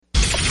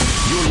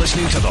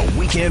listening to the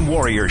Weekend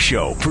Warrior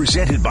Show,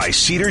 presented by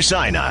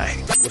Cedars-Sinai.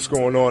 What's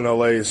going on,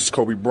 LA? This is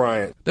Kobe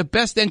Bryant. The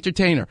best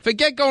entertainer.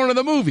 Forget going to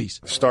the movies.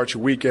 Start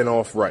your weekend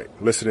off right.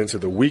 Listening to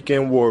the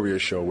Weekend Warrior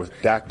Show with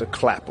Dr.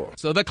 Clapper.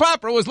 So the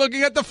clapper was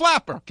looking at the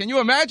flapper. Can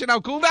you imagine how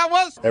cool that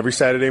was? Every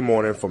Saturday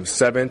morning from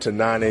 7 to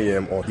 9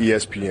 a.m. on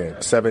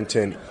ESPN,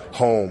 710,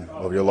 home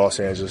of your Los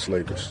Angeles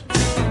Lakers.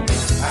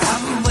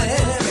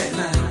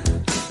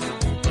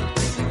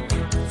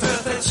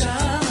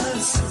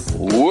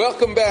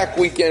 Welcome back,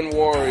 Weekend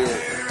Warrior.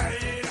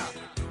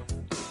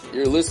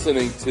 You're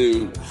listening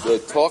to the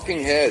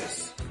Talking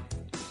Heads.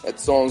 That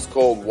song's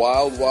called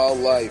Wild Wild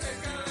Life.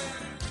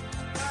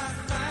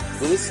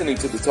 We're listening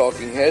to the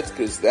Talking Heads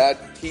because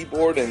that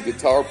keyboard and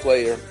guitar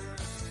player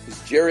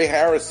is Jerry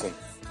Harrison.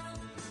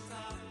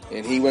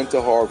 And he went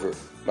to Harvard.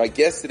 My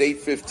guest at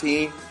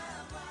 8:15,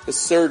 a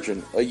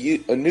surgeon,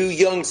 a new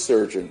young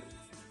surgeon,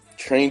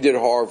 trained at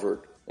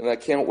Harvard. And I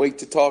can't wait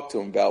to talk to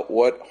him about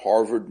what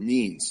Harvard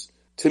means.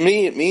 To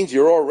me, it means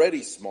you're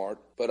already smart,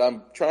 but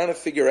I'm trying to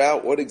figure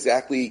out what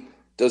exactly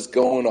does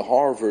going to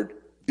Harvard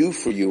do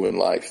for you in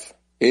life,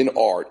 in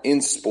art,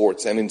 in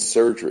sports, and in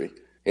surgery.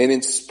 And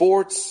in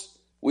sports,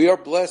 we are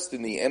blessed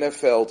in the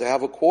NFL to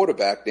have a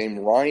quarterback named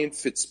Ryan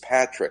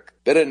Fitzpatrick,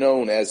 better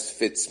known as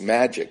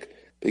Fitzmagic,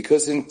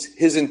 because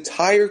his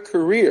entire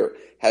career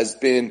has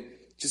been,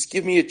 just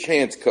give me a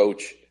chance,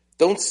 coach.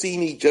 Don't see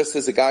me just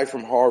as a guy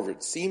from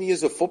Harvard. See me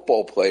as a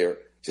football player.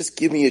 Just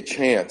give me a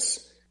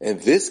chance. And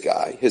this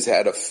guy has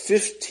had a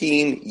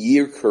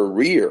 15-year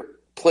career,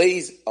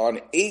 plays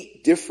on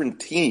 8 different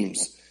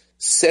teams,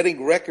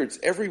 setting records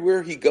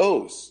everywhere he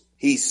goes.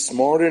 He's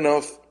smart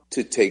enough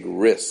to take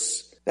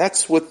risks.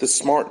 That's what the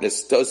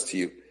smartness does to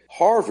you.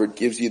 Harvard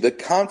gives you the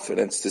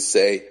confidence to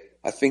say,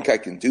 I think I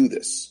can do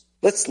this.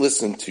 Let's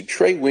listen to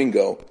Trey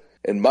Wingo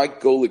and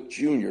Mike Golick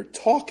Jr.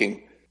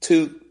 talking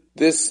to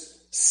this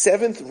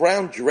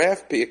 7th-round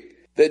draft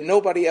pick that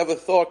nobody ever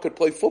thought could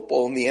play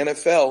football in the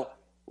NFL,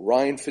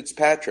 Ryan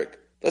Fitzpatrick.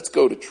 Let's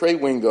go to Trey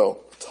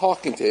Wingo,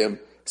 talking to him,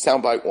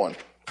 soundbite 1.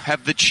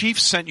 Have the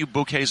Chiefs sent you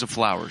bouquets of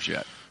flowers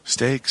yet?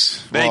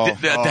 Steaks.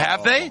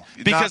 Have they?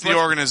 Because not the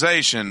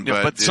organization,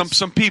 but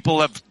some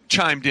people have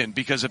chimed in,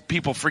 because if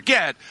people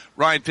forget,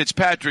 Ryan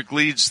Fitzpatrick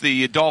leads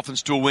the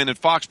Dolphins to a win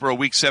at Foxborough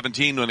Week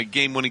 17 on a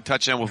game-winning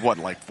touchdown with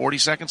like 40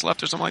 seconds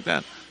left or something like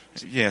that?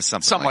 Yeah,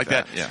 something like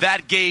that. Yeah.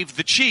 That gave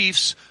the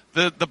Chiefs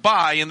the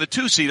bye in the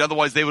 2 seed.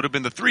 Otherwise, they would have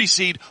been the 3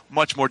 seed.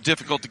 Much more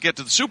difficult to get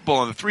to the Super Bowl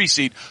on the 3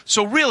 seed.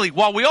 So really,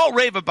 while we all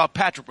rave about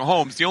Patrick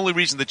Mahomes, the only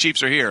reason the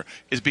Chiefs are here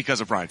is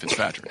because of Ryan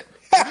Fitzpatrick.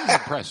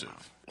 Impressive.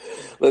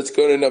 Let's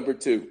go to number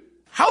 2.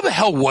 How the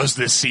hell was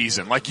this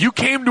season? Like, you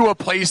came to a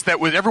place that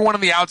with everyone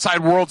in the outside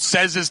world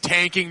says is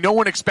tanking. No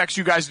one expects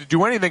you guys to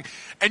do anything.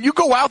 And you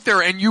go out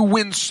there and you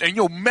win,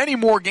 and many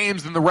more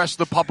games than the rest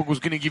of the public was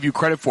going to give you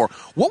credit for.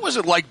 What was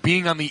it like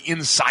being on the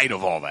inside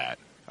of all that?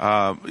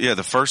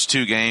 The first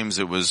 2 games,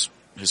 it was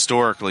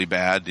historically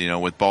bad,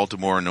 with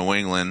Baltimore and New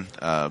England.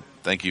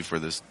 Thank you for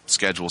this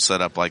schedule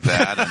set up like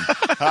that.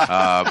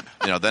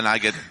 And, then I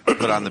get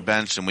put on the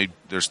bench and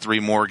there's 3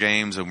 more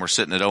games and we're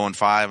sitting at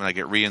 0-5 and I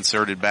get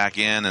reinserted back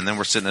in and then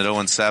we're sitting at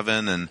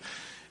 0-7. And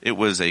it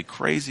was a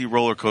crazy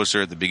roller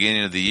coaster at the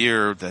beginning of the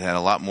year that had a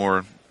lot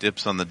more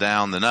dips on the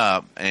down than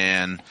up.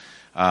 And,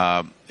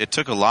 it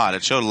took a lot.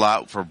 It showed a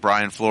lot for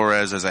Brian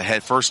Flores as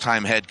a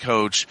first-time head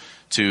coach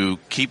to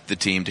keep the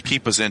team, to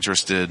keep us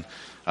interested,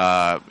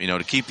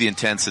 to keep the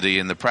intensity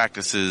and the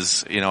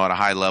practices, at a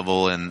high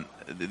level, and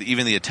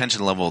even the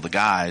attention level of the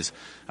guys,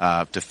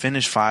 to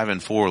finish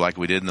 5-4 like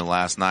we did in the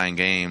last 9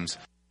 games.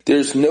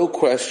 There's no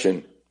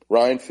question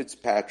Ryan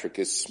Fitzpatrick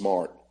is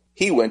smart.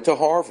 He went to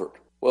Harvard.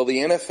 Well, the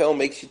NFL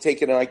makes you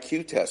take an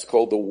IQ test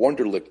called the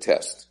Wonderlic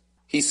test.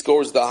 He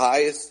scores the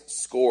highest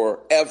score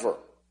ever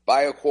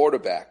by a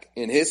quarterback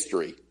in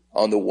history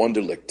on the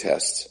Wonderlic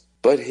test.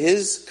 But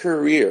his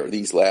career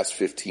these last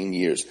 15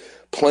 years,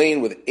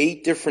 playing with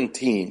 8 different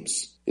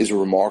teams, is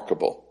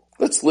remarkable.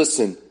 Let's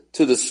listen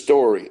to the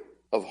story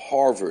of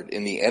Harvard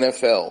in the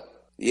NFL,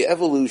 the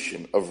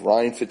evolution of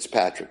Ryan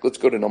Fitzpatrick. Let's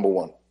go to number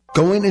 1.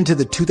 Going into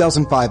the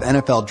 2005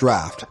 NFL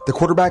Draft, the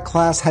quarterback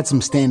class had some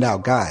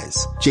standout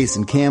guys.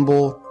 Jason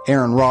Campbell,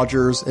 Aaron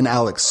Rodgers, and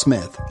Alex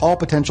Smith, all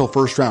potential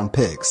first-round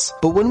picks.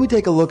 But when we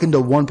take a look into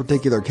one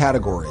particular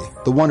category,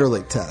 the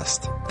Wonderlic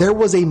test, there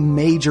was a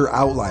major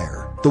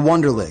outlier. The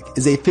Wonderlic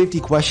is a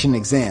 50-question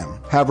exam.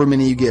 However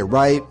many you get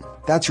right,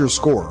 that's your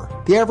score.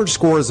 The average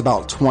score is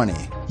about 20.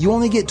 You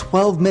only get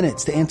 12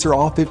 minutes to answer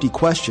all 50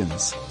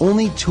 questions.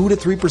 Only 2 to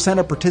 3%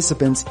 of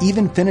participants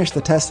even finish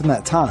the test in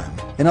that time.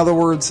 In other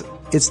words,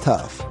 it's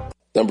tough.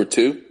 Number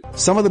 2.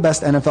 Some of the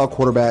best NFL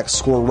quarterbacks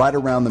score right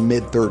around the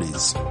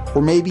mid-30s,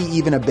 or maybe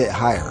even a bit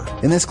higher.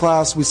 In this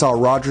class, we saw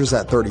Rodgers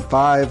at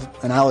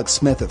 35 and Alex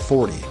Smith at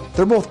 40.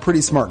 They're both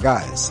pretty smart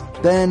guys.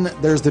 Then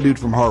there's the dude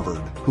from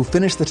Harvard, who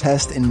finished the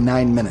test in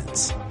 9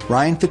 minutes.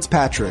 Ryan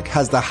Fitzpatrick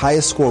has the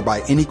highest score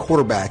by any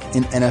quarterback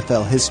in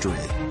NFL history.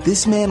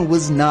 This man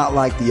was not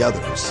like the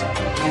others.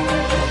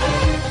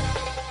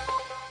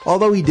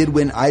 Although he did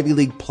win Ivy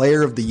League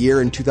Player of the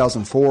Year in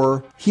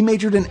 2004, he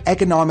majored in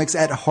economics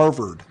at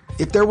Harvard.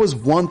 If there was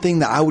one thing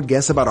that I would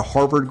guess about a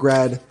Harvard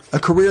grad, a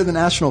career in the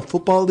National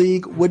Football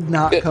League would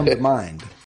not come to mind.